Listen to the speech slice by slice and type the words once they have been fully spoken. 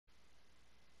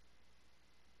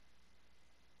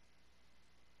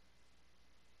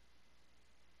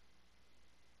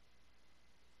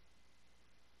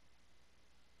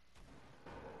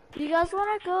You guys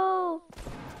wanna go?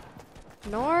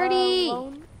 Nordy.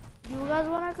 You guys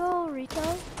wanna go,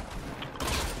 Rito?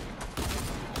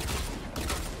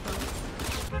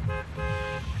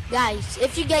 Guys,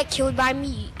 if you get killed by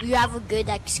me, you have a good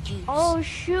excuse. Oh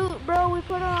shoot, bro, we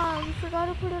forgot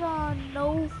to put it on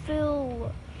no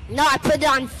fill. No, I put it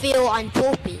on Phil on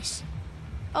purpose.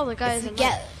 Oh, the guy If is you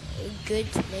get a good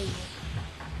player.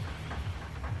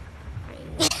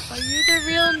 Are you the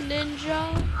real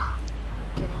ninja?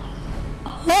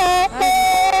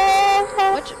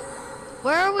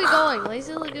 Where are we going?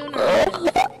 Lazy Lagoon or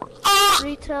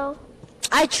Rito.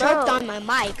 I choked on my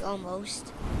mic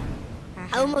almost.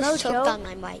 I almost choked on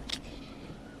my mic.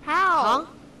 How?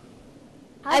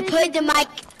 Huh?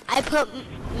 I put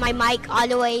my mic all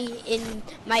the way in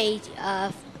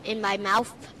my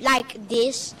mouth like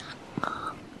this.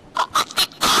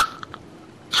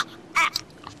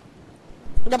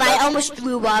 But I almost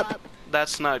threw up.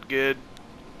 That's not good.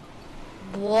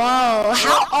 Whoa,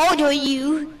 how old are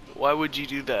you? Why would you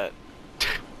do that?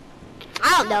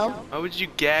 I don't know. Why would you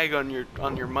gag on your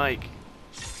mic?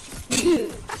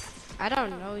 I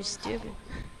don't know, he's stupid.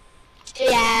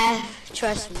 Yeah,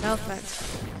 trust me. No offense.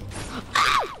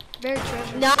 Very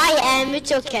treasure. No, I am.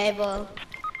 It's okay, bro.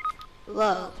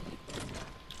 Whoa.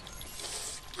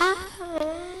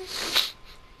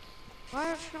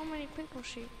 Why are so many people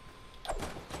sheep? I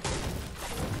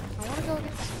wanna go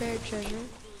get this buried treasure.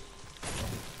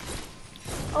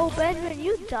 Oh, Benjamin,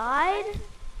 you died?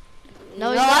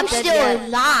 No, No, I'm still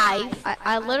alive.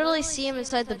 I literally see him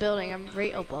inside the building. I'm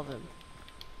right above him.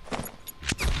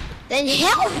 Then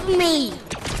help me.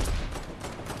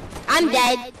 I'm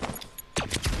dead.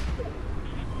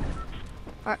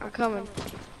 Alright, I'm coming.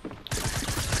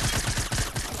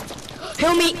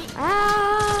 Help me.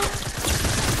 Ah!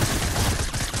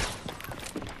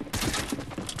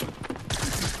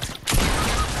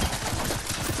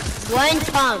 One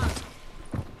pump.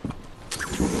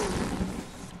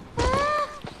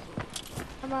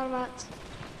 I'm out of mats.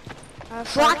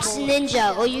 Fox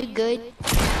Ninja, are you good?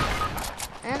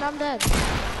 And I'm dead.